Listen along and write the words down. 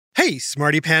Hey,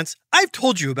 Smarty Pants, I've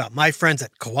told you about my friends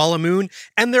at Koala Moon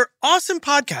and their awesome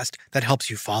podcast that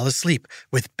helps you fall asleep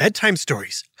with bedtime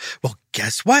stories. Well,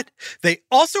 guess what? They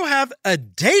also have a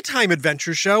daytime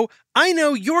adventure show I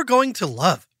know you're going to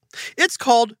love. It's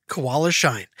called Koala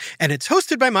Shine, and it's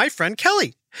hosted by my friend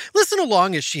Kelly. Listen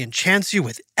along as she enchants you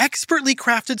with expertly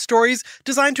crafted stories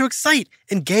designed to excite,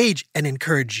 engage, and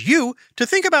encourage you to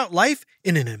think about life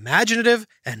in an imaginative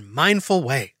and mindful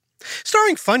way.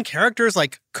 Starring fun characters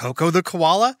like Coco the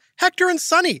Koala, Hector and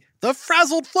Sunny, the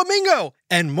Frazzled Flamingo,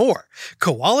 and more.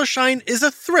 Koala Shine is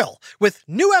a thrill, with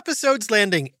new episodes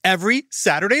landing every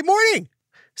Saturday morning.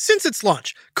 Since its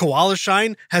launch, Koala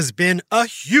Shine has been a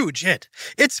huge hit.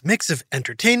 Its mix of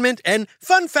entertainment and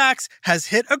fun facts has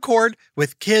hit a chord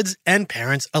with kids and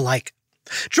parents alike.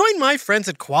 Join my friends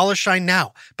at Koala Shine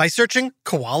now by searching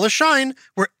Koala Shine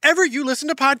wherever you listen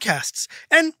to podcasts,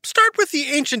 and start with the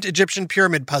ancient Egyptian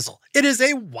pyramid puzzle. It is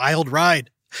a wild ride.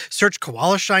 Search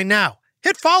Koala Shine now,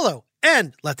 hit follow,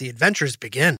 and let the adventures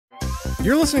begin.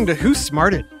 You're listening to Who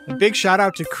Smarted? A big shout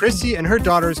out to Chrissy and her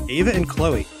daughters Ava and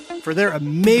Chloe for their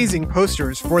amazing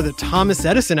posters for the Thomas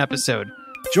Edison episode.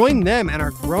 Join them and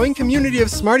our growing community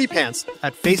of Smarty Pants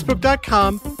at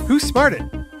facebook.com/Who Smarted.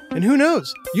 And who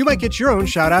knows, you might get your own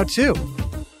shout out too.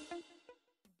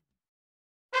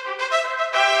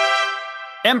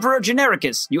 Emperor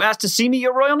Genericus, you asked to see me,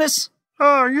 your royalness?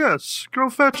 Ah, yes,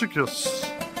 Gofeticus.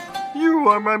 You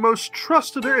are my most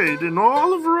trusted aide in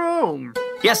all of Rome.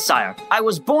 Yes, sire. I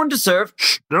was born to serve...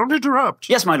 Shh, don't interrupt.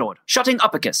 Yes, my lord. Shutting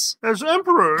upicus. As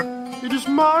emperor, it is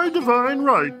my divine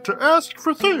right to ask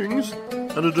for things,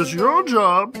 and it is your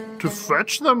job to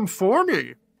fetch them for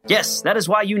me. Yes, that is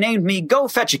why you named me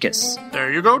Gofeticus.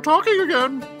 There you go talking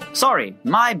again. Sorry,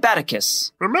 my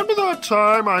Baticus. Remember that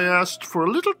time I asked for a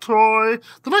little toy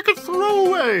that I could throw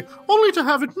away, only to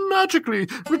have it magically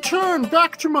return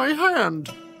back to my hand?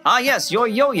 Ah, yes, your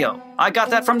yo-yo. I got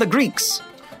that from the Greeks.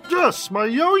 Yes, my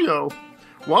yo-yo.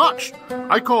 Watch,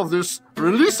 I call this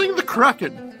releasing the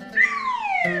Kraken.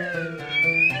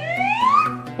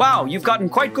 Wow, you've gotten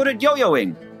quite good at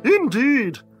yo-yoing.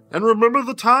 Indeed. And remember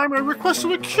the time I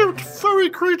requested a cute, furry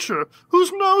creature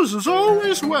whose nose is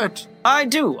always wet? I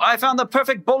do. I found the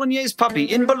perfect Bolognese puppy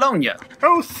in Bologna.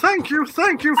 Oh, thank you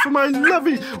for my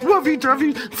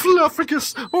lovey-dovey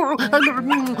flufficus. Oh, I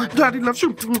love Daddy loves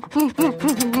you.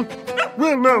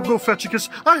 Well, now, Gofeticus,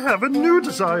 I have a new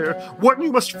desire. One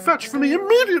you must fetch for me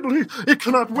immediately. It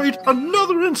cannot wait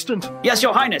another instant. Yes,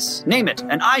 your highness. Name it,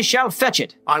 and I shall fetch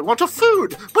it. I want a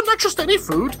food, but not just any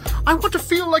food. I want to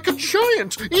feel like a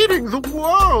giant eating the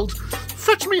world.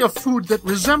 Fetch me a food that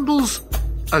resembles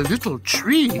a little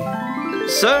tree.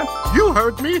 Sir? You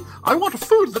heard me. I want a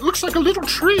food that looks like a little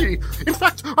tree. In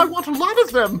fact, I want a lot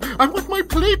of them. I want my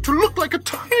plate to look like a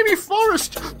tiny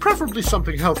forest, preferably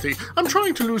something healthy. I'm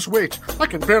trying to lose weight. I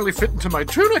can barely fit into my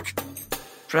tunic.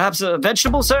 Perhaps a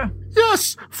vegetable, sir?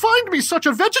 Yes, find me such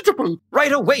a vegetable.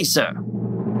 Right away, sir.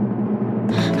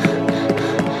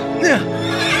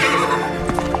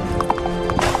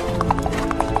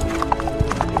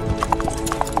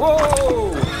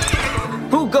 Whoa!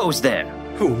 Who goes there?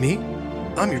 Who, me?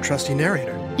 I'm your trusty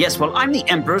narrator. Yes, well, I'm the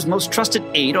Emperor's most trusted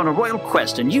aide on a royal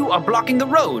quest, and you are blocking the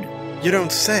road. You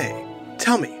don't say.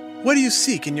 Tell me, what do you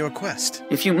seek in your quest?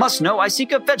 If you must know, I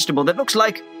seek a vegetable that looks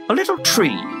like a little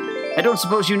tree. I don't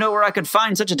suppose you know where I could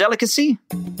find such a delicacy?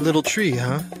 Little tree,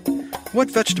 huh? What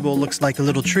vegetable looks like a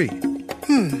little tree?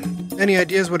 Any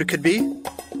ideas what it could be?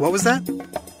 What was that?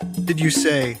 Did you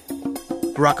say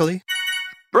broccoli?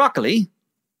 Broccoli?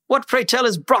 What, pray tell,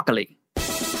 is broccoli?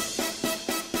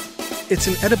 It's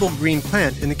an edible green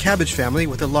plant in the cabbage family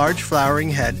with a large flowering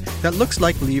head that looks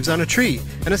like leaves on a tree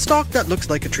and a stalk that looks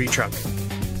like a tree trunk.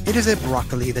 It is a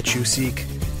broccoli that you seek.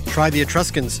 Try the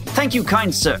Etruscans. Thank you,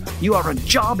 kind sir. You are a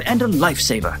job and a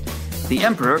lifesaver. The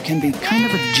Emperor can be kind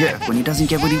of a jerk when he doesn't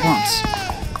get what he wants.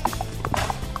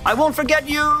 I won't forget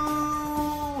you!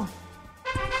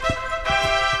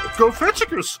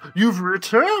 Gofeticus, you've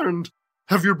returned.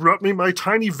 Have you brought me my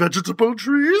tiny vegetable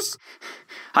trees?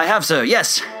 I have, sir,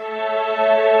 yes.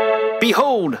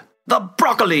 Behold, the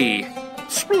broccoli!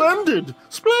 Splendid!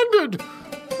 Splendid!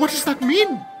 What does that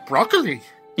mean, broccoli?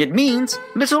 It means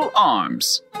little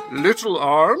arms. Little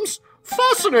arms?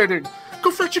 Fascinating!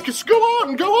 Gofeticus, go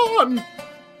on!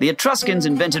 The Etruscans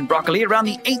invented broccoli around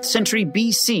the 8th century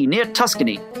BC near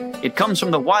Tuscany. It comes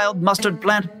from the wild mustard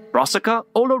plant Brassica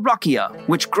oleracea,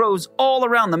 which grows all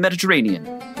around the Mediterranean.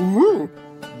 Ooh,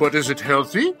 but is it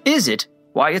healthy? Is it?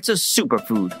 Why, it's a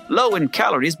superfood, low in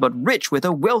calories but rich with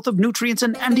a wealth of nutrients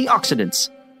and antioxidants.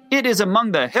 It is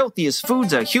among the healthiest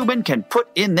foods a human can put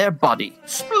in their body.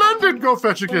 Splendid,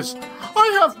 Gofeticus!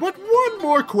 I have but one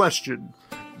more question.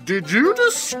 Did you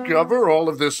discover all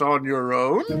of this on your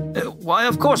own? Why,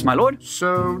 of course, my lord.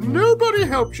 So nobody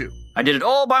helped you? I did it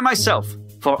all by myself,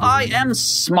 for I am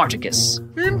Smarticus.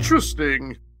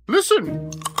 Interesting.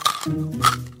 Listen.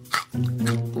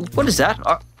 What is that?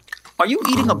 Are you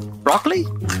eating a broccoli?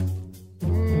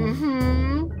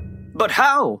 Mm-hmm. But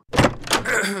how?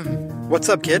 What's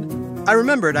up, kid? I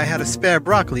remembered I had a spare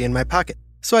broccoli in my pocket,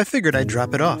 so I figured I'd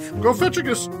drop it off.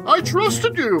 Gofeticus, I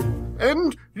trusted you,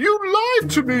 and you lied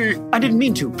to me. I didn't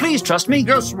mean to. Please trust me.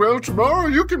 Yes, well, tomorrow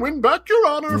you can win back your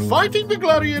honor fighting the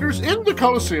gladiators in the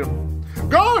Colosseum.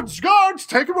 Guards,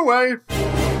 take him away.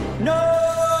 No!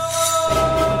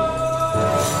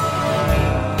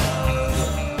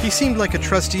 He seemed like a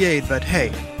trusty aide, but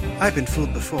hey, I've been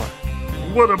fooled before.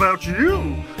 What about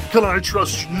you? Can I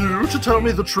trust you to tell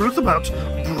me the truth about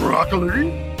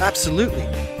broccoli? Absolutely.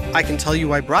 I can tell you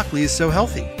why broccoli is so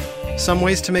healthy. Some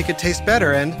ways to make it taste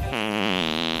better and...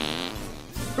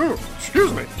 Oh,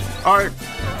 excuse me. Oh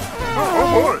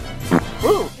boy.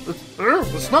 Oh,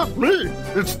 it's not me.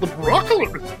 It's the broccoli.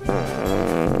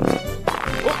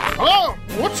 Oh,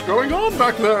 what's going on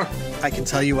back there? I can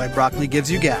tell you why broccoli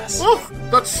gives you gas. Oh,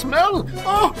 that smell.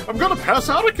 Oh, I'm gonna pass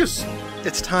outicus.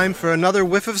 It's time for another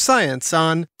whiff of science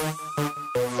on...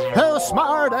 Who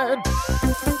smarted?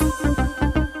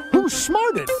 Who's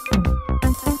smarted?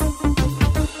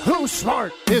 Who's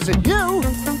smart? Is it you?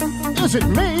 Is it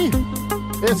me?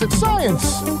 Is it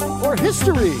science or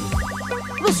history?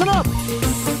 Listen up,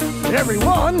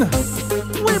 everyone.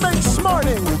 We make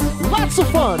smarting lots of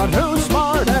fun on Who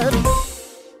Smarted.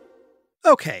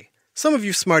 Okay, some of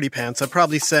you smarty pants are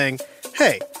probably saying,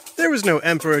 hey, there was no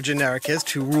Emperor Genericus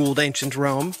who ruled ancient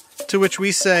Rome. To which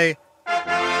we say,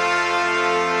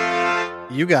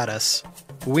 you got us.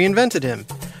 We invented him.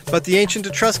 But the ancient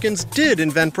Etruscans did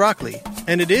invent broccoli.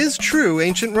 And it is true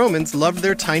ancient Romans loved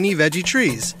their tiny veggie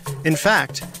trees. In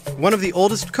fact, one of the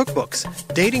oldest cookbooks,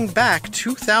 dating back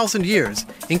 2,000 years,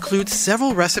 includes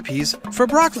several recipes for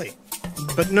broccoli.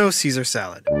 But no Caesar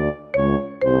salad.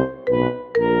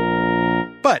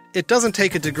 But it doesn't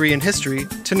take a degree in history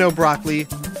to know broccoli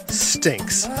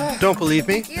stinks. Don't believe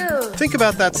me? Think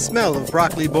about that smell of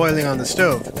broccoli boiling on the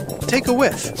stove. Take a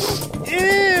whiff.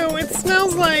 Ew, it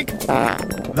smells like...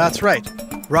 That's right.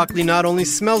 Broccoli not only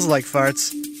smells like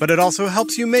farts, but it also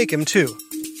helps you make them too.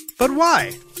 But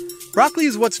why? Broccoli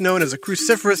is what's known as a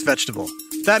cruciferous vegetable.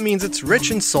 That means it's rich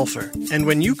in sulfur, and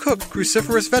when you cook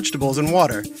cruciferous vegetables in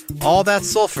water, all that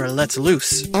sulfur lets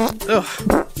loose.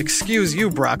 Ugh, excuse you,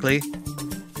 broccoli.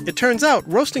 It turns out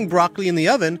roasting broccoli in the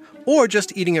oven, or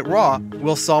just eating it raw,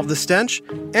 will solve the stench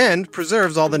and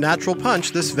preserves all the natural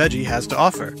punch this veggie has to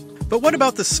offer. But what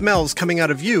about the smells coming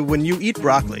out of you when you eat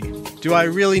broccoli? Do I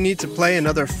really need to play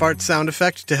another fart sound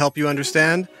effect to help you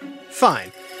understand?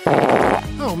 Fine.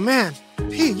 Oh man,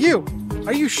 P, you!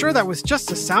 Are you sure that was just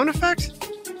a sound effect?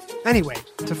 Anyway,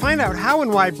 to find out how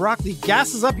and why broccoli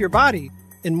gasses up your body,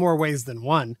 in more ways than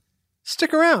one,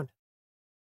 stick around.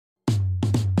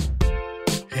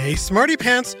 Hey, Smarty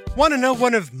Pants, want to know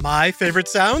one of my favorite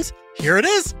sounds? Here it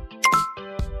is.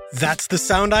 That's the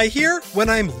sound I hear when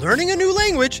I'm learning a new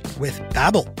language with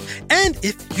Babbel. And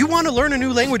if you want to learn a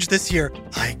new language this year,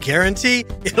 I guarantee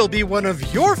it'll be one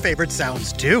of your favorite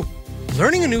sounds too.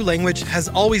 Learning a new language has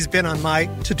always been on my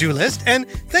to-do list, and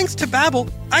thanks to Babbel,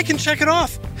 I can check it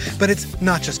off. But it's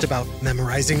not just about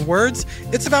memorizing words,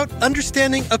 it's about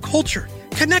understanding a culture,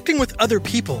 connecting with other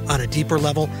people on a deeper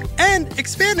level, and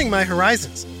expanding my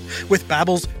horizons. With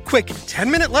Babbel's quick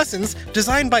 10-minute lessons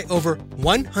designed by over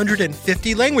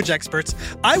 150 language experts,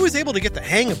 I was able to get the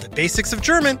hang of the basics of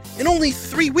German in only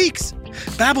 3 weeks.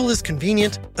 Babbel is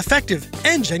convenient, effective,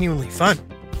 and genuinely fun.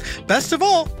 Best of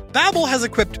all, Babbel has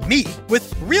equipped me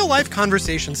with real-life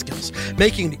conversation skills,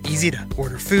 making it easy to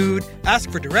order food,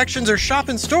 ask for directions, or shop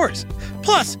in stores.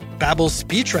 Plus, Babbel's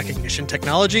speech recognition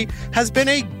technology has been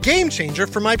a game changer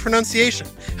for my pronunciation,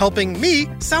 helping me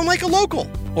sound like a local,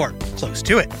 or close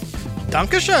to it.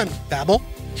 Dankeschön, Babbel.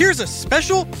 Here's a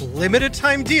special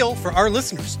limited-time deal for our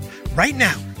listeners. Right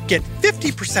now, get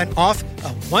 50% off a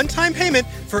one-time payment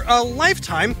for a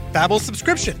lifetime Babbel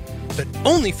subscription. But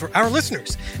only for our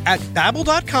listeners at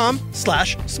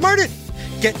babbel.com/smarted.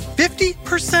 Get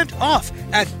 50% off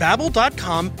at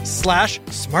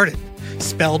babbel.com/smarted.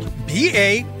 Spelled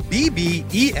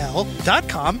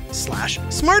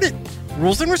BABBEL.com/smarted.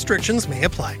 Rules and restrictions may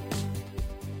apply.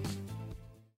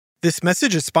 This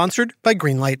message is sponsored by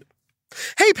Greenlight.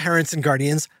 Hey, parents and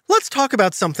guardians, let's talk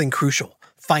about something crucial: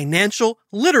 financial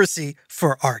literacy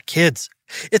for our kids.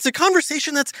 It's a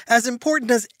conversation that's as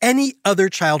important as any other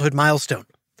childhood milestone.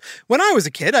 When I was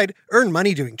a kid, I'd earn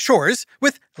money doing chores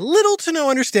with little to no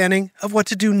understanding of what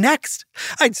to do next.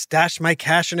 I'd stash my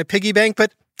cash in a piggy bank,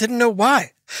 but didn't know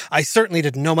why. I certainly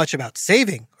didn't know much about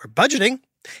saving or budgeting.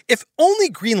 If only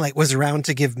Greenlight was around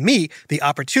to give me the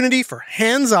opportunity for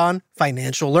hands-on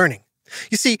financial learning.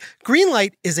 You see,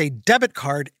 Greenlight is a debit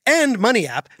card and money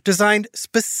app designed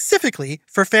specifically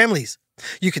for families.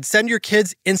 You can send your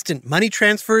kids instant money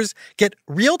transfers, get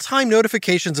real-time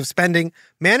notifications of spending,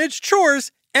 manage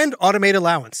chores, and automate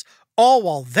allowance, all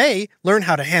while they learn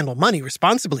how to handle money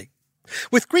responsibly.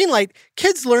 With Greenlight,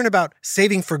 kids learn about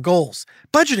saving for goals,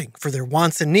 budgeting for their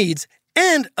wants and needs,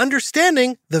 and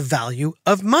understanding the value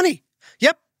of money.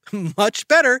 Yep, much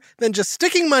better than just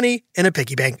sticking money in a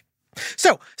piggy bank.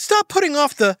 So, stop putting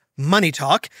off the money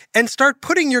talk and start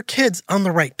putting your kids on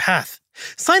the right path.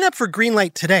 Sign up for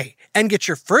Greenlight today and get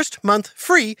your first month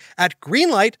free at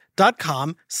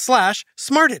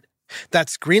greenlight.com/smarted.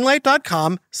 That's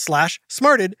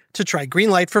greenlight.com/smarted to try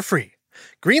Greenlight for free.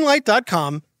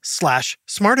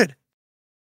 greenlight.com/smarted.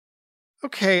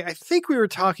 Okay, I think we were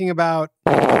talking about...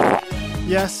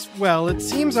 Yes, well, it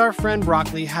seems our friend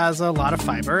broccoli has a lot of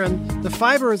fiber, and the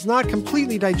fiber is not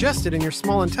completely digested in your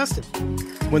small intestine.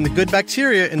 When the good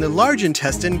bacteria in the large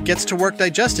intestine gets to work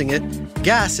digesting it,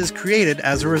 gas is created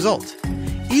as a result.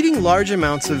 Eating large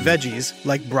amounts of veggies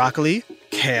like broccoli,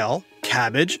 kale,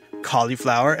 cabbage,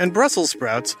 cauliflower, and Brussels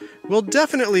sprouts will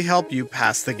definitely help you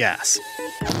pass the gas.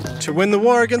 To win the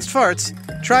war against farts,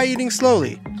 try eating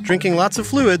slowly, drinking lots of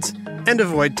fluids, and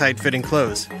avoid tight-fitting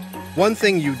clothes. One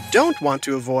thing you don't want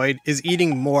to avoid is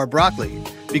eating more broccoli,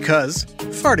 because,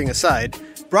 farting aside,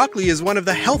 broccoli is one of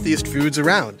the healthiest foods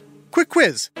around. Quick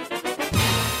quiz.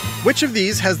 Which of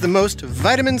these has the most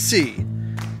vitamin C?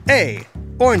 A.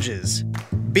 Oranges.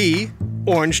 B.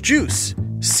 Orange juice.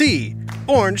 C.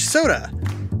 Orange soda.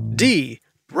 D.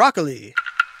 Broccoli.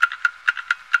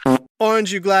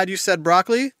 Orange, you glad you said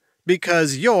broccoli?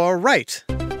 Because you're right.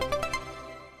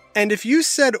 And if you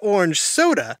said orange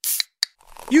soda,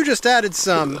 you just added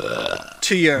some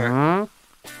to your...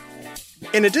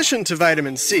 In addition to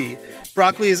vitamin C,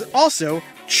 broccoli is also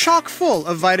chock full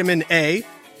of vitamin A,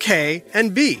 K,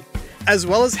 and B, as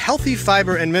well as healthy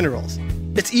fiber and minerals.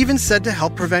 It's even said to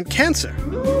help prevent cancer.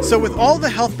 So with all the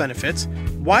health benefits,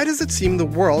 why does it seem the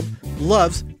world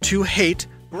loves to hate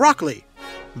broccoli?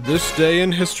 This day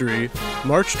in history,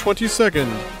 March 22nd,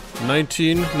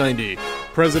 1990.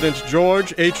 President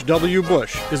George H.W.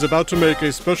 Bush is about to make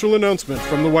a special announcement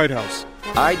from the White House.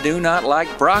 I do not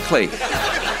like broccoli,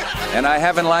 and I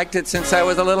haven't liked it since I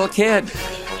was a little kid,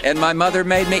 and my mother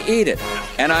made me eat it,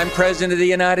 and I'm President of the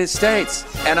United States,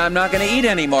 and I'm not going to eat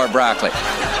any more broccoli.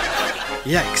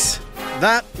 Yikes.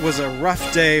 That was a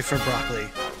rough day for broccoli.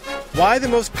 Why the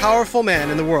most powerful man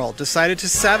in the world decided to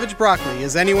savage broccoli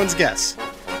is anyone's guess.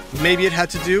 Maybe it had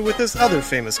to do with this other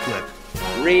famous clip.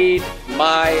 Read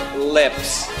my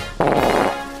lips.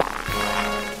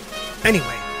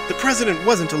 Anyway, the president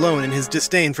wasn't alone in his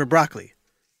disdain for broccoli.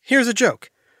 Here's a joke.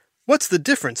 What's the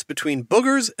difference between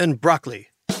boogers and broccoli?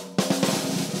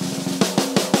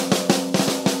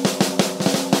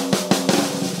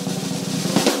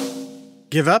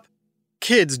 Give up?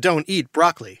 Kids don't eat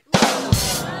broccoli.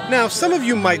 Now, some of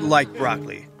you might like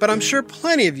broccoli, but I'm sure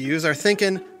plenty of yous are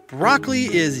thinking, broccoli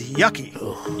is yucky.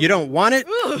 You don't want it,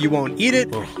 you won't eat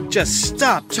it, just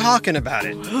stop talking about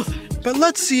it. But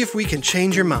let's see if we can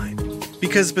change your mind.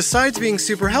 Because besides being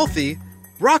super healthy,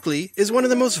 broccoli is one of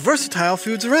the most versatile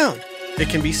foods around. It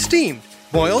can be steamed,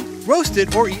 boiled,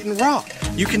 roasted, or eaten raw.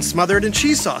 You can smother it in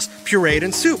cheese sauce, puree it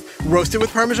in soup, roast it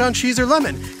with Parmesan cheese or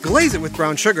lemon, glaze it with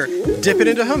brown sugar, dip it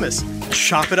into hummus,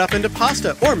 chop it up into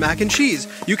pasta or mac and cheese.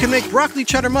 You can make broccoli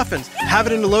cheddar muffins, have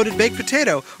it in a loaded baked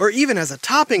potato, or even as a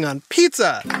topping on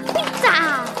pizza.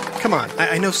 Pizza! Come on,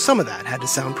 I know some of that had to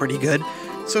sound pretty good.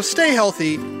 So stay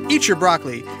healthy, eat your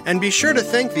broccoli, and be sure to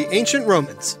thank the ancient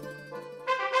Romans.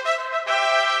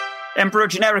 Emperor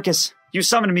Genericus, you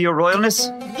summoned me, your royalness?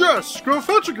 Yes,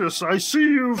 Grofeticus, I see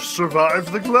you've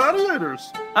survived the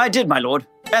gladiators. I did, my lord.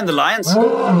 And the lions.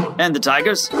 And the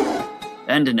tigers.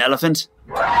 And an elephant.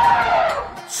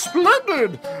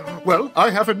 Splendid! Well, I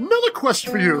have another quest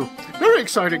for you. Very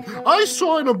exciting. I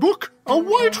saw in a book a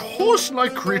white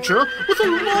horse-like creature with a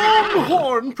long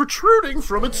horn protruding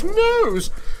from its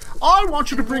nose. I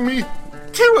want you to bring me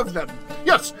 2 of them.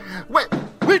 Yes. Wait,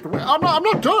 I'm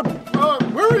not done.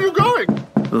 Where are you going?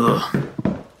 Ugh.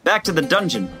 Back to the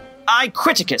dungeon.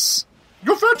 Criticus.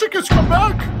 Grofeticus, come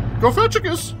back!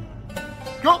 Grofeticus!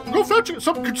 Go Fetchicus!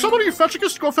 Could somebody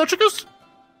Fetchicus? Grofeticus?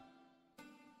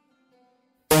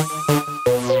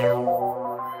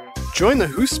 Join the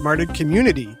Who Smarted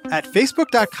community at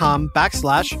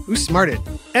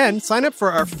facebook.com/whosmarted and sign up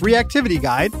for our free activity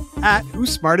guide at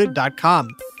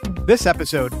whosmarted.com. This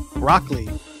episode, Broccoli,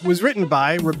 was written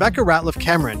by Rebecca Ratliff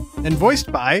Cameron and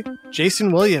voiced by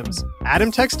Jason Williams,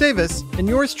 Adam Tex Davis, and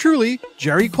yours truly,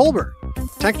 Jerry Colbert.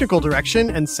 Technical direction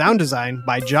and sound design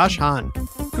by Josh Hahn.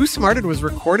 Who Smarted was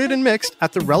recorded and mixed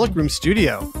at the Relic Room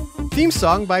Studio. Theme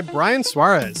song by Brian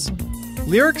Suarez.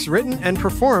 Lyrics written and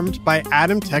performed by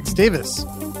Adam Tex Davis.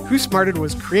 Who Smarted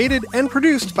was created and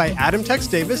produced by Adam Tex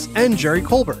Davis and Jerry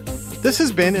Colbert. This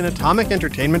has been an Atomic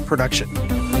Entertainment production.